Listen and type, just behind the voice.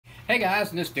Hey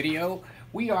guys, in this video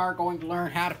we are going to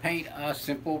learn how to paint a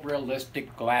simple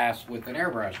realistic glass with an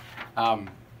airbrush. I'm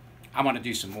going to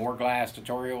do some more glass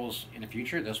tutorials in the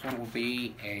future. This one will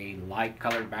be a light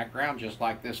colored background just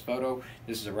like this photo.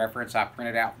 This is a reference I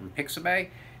printed out from Pixabay,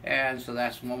 and so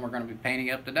that's the one we're going to be painting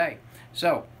up today.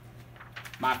 So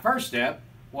my first step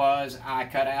was I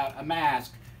cut out a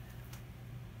mask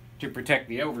to protect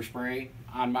the overspray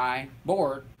on my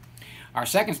board. Our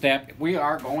second step, we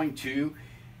are going to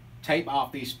tape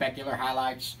off these specular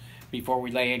highlights before we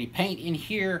lay any paint in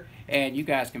here, and you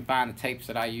guys can find the tapes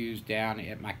that I use down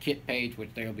at my kit page,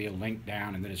 which there'll be a link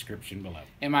down in the description below.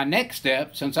 And my next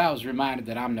step, since I was reminded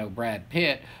that I'm no Brad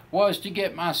Pitt, was to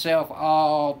get myself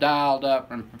all dialed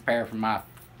up and prepare for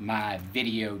my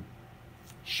video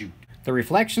shoot. The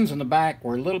reflections in the back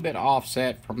were a little bit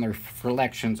offset from the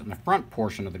reflections in the front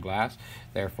portion of the glass.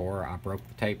 Therefore, I broke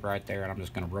the tape right there, and I'm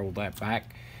just going to roll that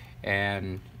back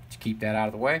and to keep that out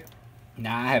of the way.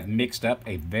 Now I have mixed up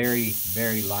a very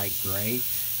light gray,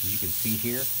 as you can see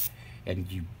here, and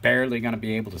you're barely going to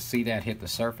be able to see that hit the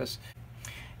surface.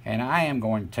 And I am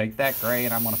going to take that gray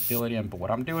and I'm going to fill it in, but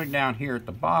what I'm doing down here at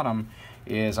the bottom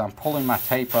is I'm pulling my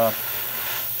tape up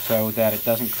so that it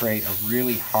doesn't create a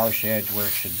really harsh edge where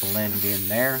it should blend in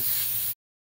there.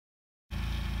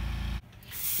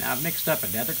 Now I've mixed up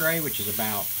another gray, which is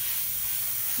about,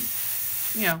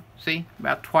 see,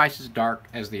 about twice as dark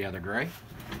as the other gray.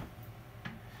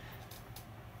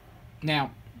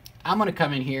 Now, I'm going to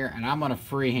come in here and I'm going to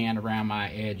freehand around my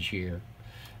edge here,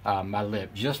 my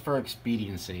lip, just for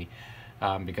expediency,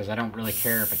 because I don't really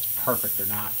care if it's perfect or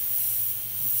not.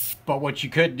 But what you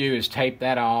could do is tape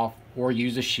that off or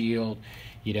use a shield,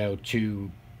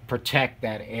 to protect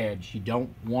that edge. You don't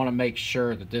want to make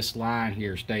sure that this line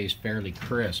here stays fairly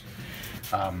crisp.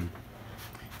 I'm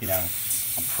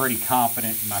pretty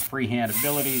confident in my freehand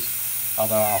abilities,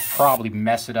 although I'll probably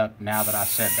mess it up now that I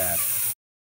said that.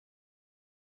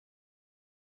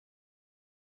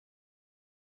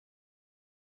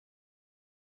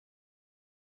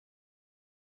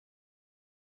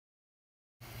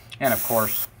 And of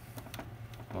course,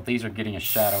 well, these are getting a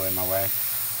shadow in my way.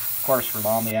 Of course, from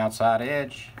on the outside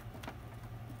edge,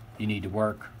 you need to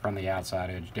work from the outside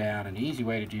edge down. An easy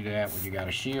way to do that when you got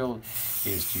a shield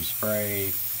is to spray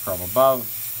from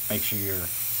above. Make sure you're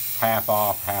half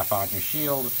off, half on your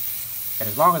shield. And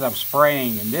as long as I'm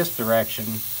spraying in this direction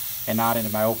and not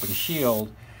into my open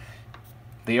shield,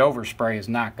 the overspray is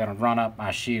not going to run up my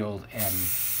shield and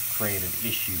create an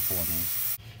issue for me.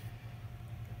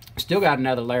 Still got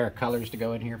another layer of colors to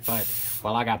go in here, but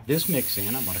while I got this mix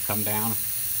in, I'm going to come down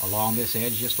along this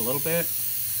edge just a little bit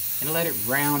and let it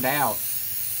round out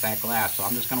that glass. So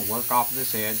I'm just going to work off of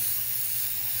this edge,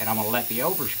 and I'm going to let the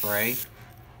overspray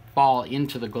fall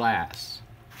into the glass.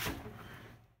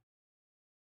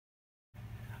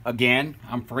 Again,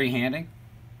 I'm freehanding.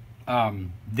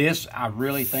 This I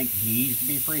really think needs to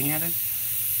be freehanded,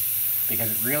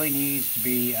 because it really needs to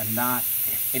be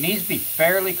it needs to be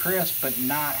fairly crisp, but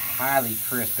not highly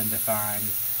crisp and defined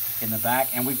in the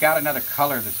back. And we've got another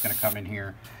color that's going to come in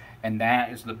here, and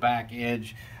that is the back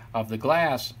edge of the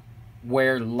glass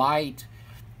where light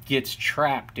gets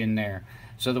trapped in there.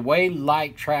 So the way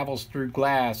light travels through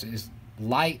glass is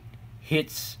light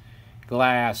hits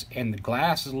glass, and the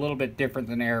glass is a little bit different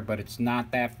than air, but it's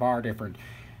not that far different.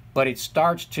 But it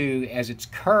starts to, as it's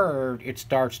curved, it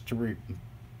starts to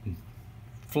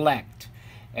reflect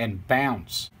and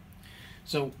bounce.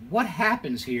 So what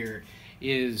happens here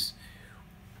is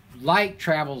light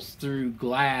travels through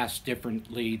glass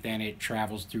differently than it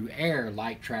travels through air.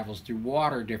 Light travels through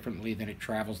water differently than it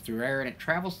travels through air, and it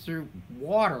travels through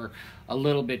water a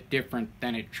little bit different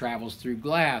than it travels through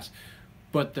glass.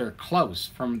 But they're close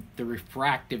from the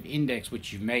refractive index,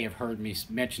 which you may have heard me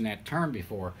mention that term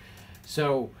before.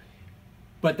 So,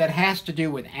 but that has to do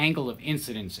with angle of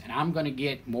incidence, and I'm going to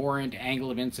get more into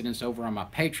angle of incidence over on my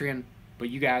Patreon, but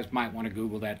you guys might want to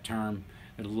Google that term.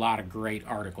 There's a lot of great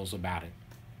articles about it.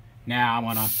 Now I'm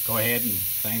going to go ahead and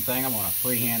same thing, I'm going to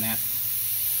freehand that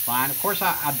line. Of course,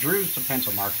 I drew some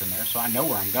pencil marks in there, so I know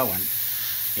where I'm going.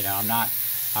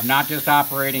 I'm not just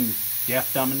operating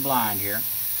deaf, dumb, and blind here.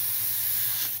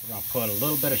 We're going to put a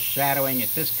little bit of shadowing at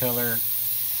this color.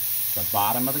 The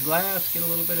bottom of the glass, get a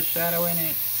little bit of shadow in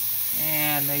it.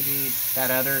 And maybe that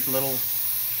other little,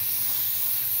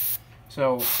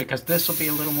 so because this will be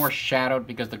a little more shadowed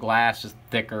because the glass is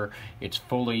thicker, it's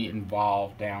fully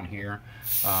involved down here,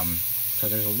 so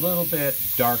there's a little bit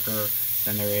darker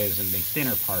than there is in the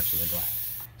thinner parts of the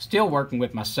glass. Still working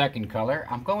with my second color.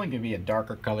 I'm going to be a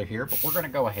darker color here, but we're going to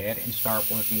go ahead and start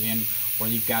working in where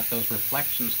you've got those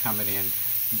reflections coming in.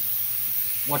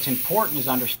 what's important is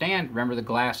understand, remember the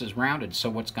glass is rounded, so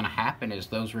what's going to happen is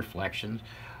those reflections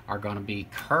are going to be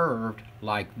curved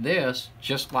like this,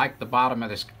 just like the bottom of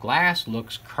this glass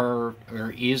looks curved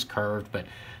or is curved, but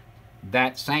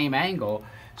that same angle.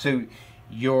 So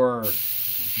your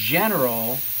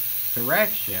general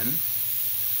direction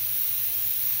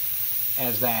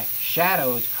as that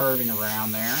shadow is curving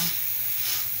around there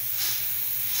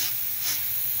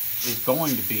is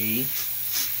going to be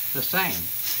the same.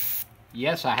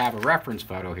 Yes, I have a reference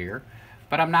photo here,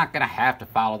 but I'm not going to have to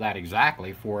follow that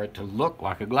exactly for it to look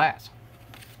like a glass.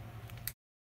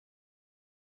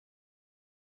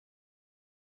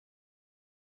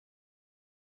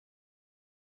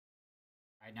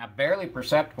 Right, now barely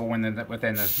perceptible within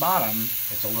this bottom,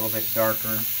 it's a little bit darker,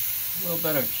 a little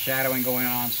bit of shadowing going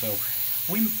on, so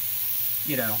I'm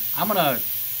gonna,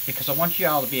 because I want you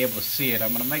all to be able to see it,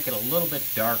 I'm gonna make it a little bit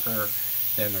darker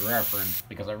than the reference,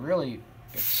 because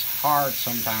it's hard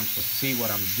sometimes to see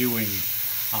what I'm doing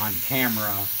on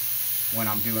camera when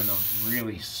I'm doing those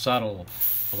really subtle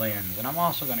blends. And I'm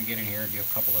also gonna get in here and do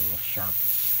a couple of little sharp.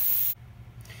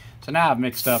 So now I've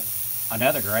mixed up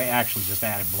another gray, actually just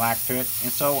added black to it,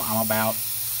 and so I'm about,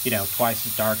 twice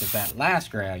as dark as that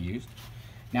last gray I used.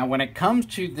 Now when it comes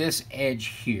to this edge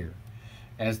here,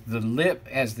 as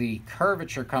the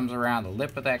curvature comes around the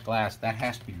lip of that glass, that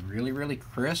has to be really, really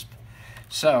crisp.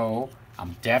 So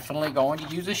I'm definitely going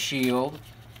to use a shield.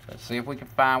 Let's see if we can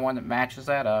find one that matches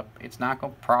that up. It's not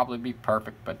going to probably be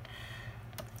perfect, but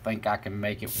I think I can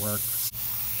make it work.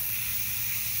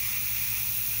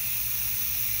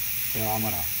 So I'm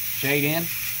going to shade in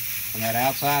on that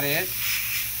outside edge.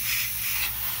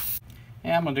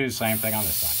 And I'm going to do the same thing on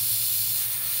this side.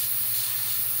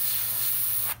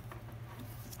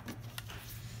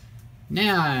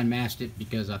 Now I unmasked it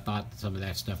because I thought some of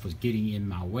that stuff was getting in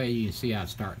my way. You see how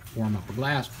it's starting to form up the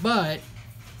glass, but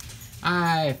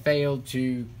I failed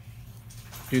to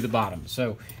do the bottom.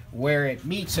 So where it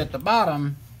meets at the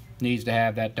bottom needs to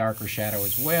have that darker shadow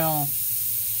as well.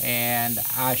 And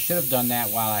I should have done that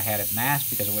while I had it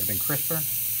masked because it would have been crisper.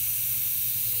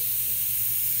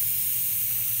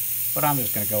 But I'm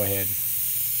just going to go ahead and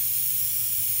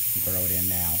throw it in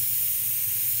now.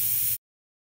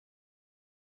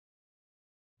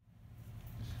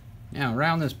 Now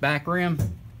around this back rim,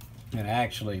 I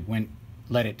actually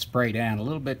let it spray down a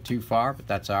little bit too far, but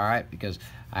that's all right because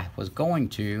I was going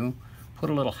to put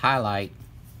a little highlight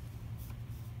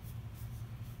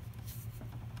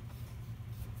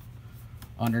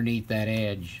underneath that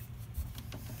edge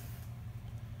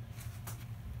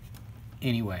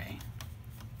anyway.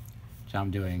 So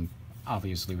I'm doing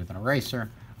obviously with an eraser.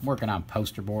 I'm working on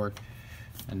poster board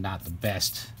and not the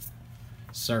best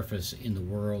surface in the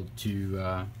world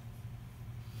to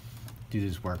do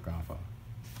this work off of.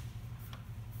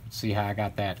 See how I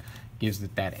got that, gives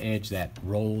it that edge, that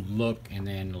rolled look, and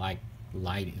then like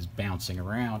light is bouncing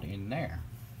around in there.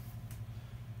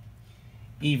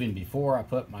 Even before I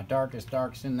put my darkest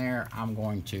darks in there, I'm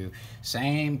going to,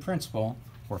 same principle,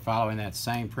 we're following that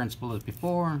same principle as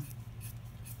before.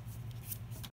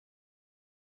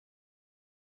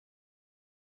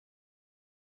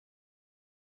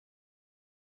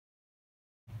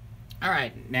 All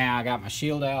right, now I got my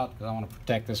shield out because I want to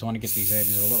protect this. I want to get these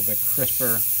edges a little bit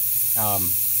crisper.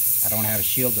 I don't have a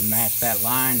shield to match that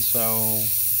line, so,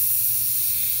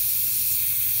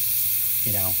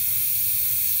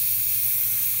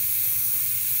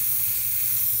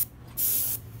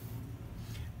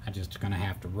 I'm just going to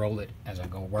have to roll it as I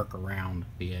go work around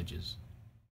the edges.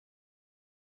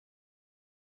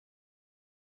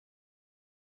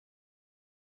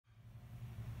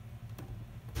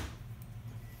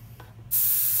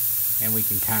 And we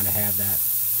can kind of have that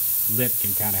lip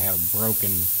can kind of have a broken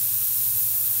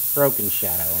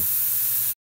shadow.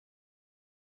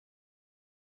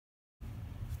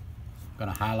 I'm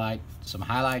going to highlight some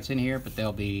highlights in here, but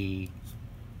they'll be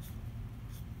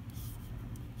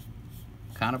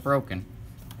kind of broken.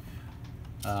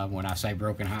 When I say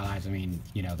broken highlights, I mean,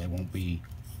 they won't be,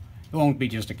 it won't be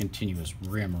just a continuous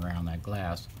rim around that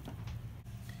glass.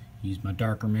 Use my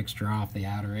darker mixture off the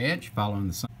outer edge, following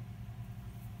the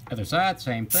other side,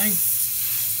 same thing.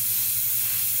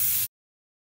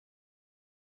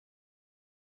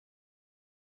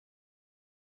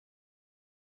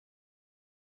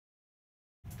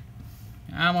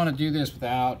 I'm going to do this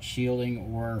without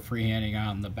shielding or freehanding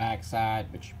on the back side,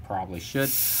 but you probably should.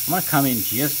 I'm going to come in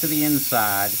just to the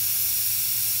inside,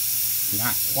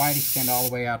 not quite extend all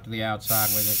the way out to the outside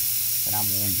with it, and I'm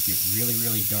going to get really,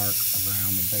 really dark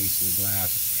around the base of the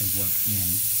glass and work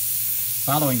in.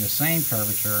 Following the same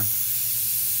curvature,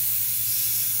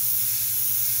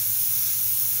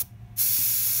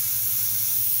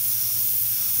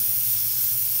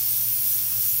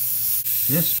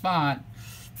 this spot,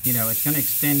 you know, it's going to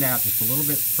extend out just a little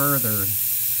bit further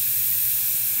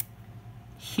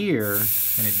here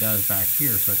than it does back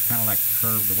here, so it's kind of like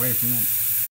curved away from it.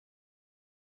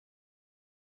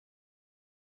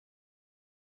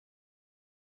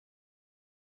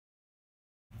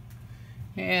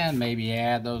 And maybe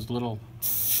add those little,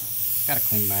 gotta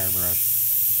clean my airbrush.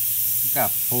 It's got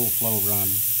full flow run.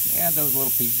 Add those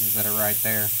little pieces that are right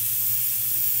there.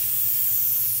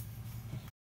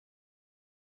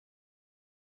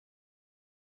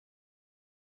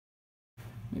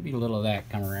 Maybe a little of that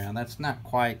come around. That's not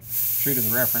quite true to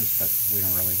the reference, but we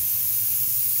don't really,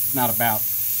 it's not about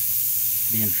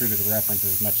being true to the reference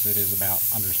as much as it is about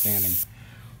understanding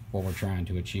what we're trying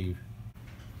to achieve.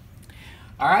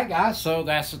 Alright guys, so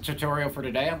that's the tutorial for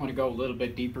today. I'm going to go a little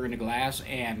bit deeper into glass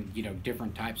and, you know,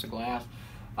 different types of glass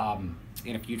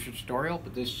in a future tutorial,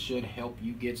 but this should help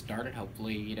you get started.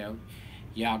 Hopefully, you know,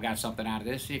 y'all got something out of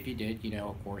this. If you did, you know,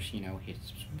 of course, you know, hit the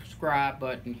subscribe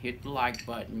button, hit the like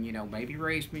button, you know, maybe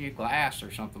raise me a glass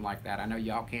or something like that. I know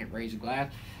y'all can't raise a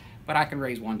glass, but I can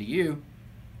raise one to you.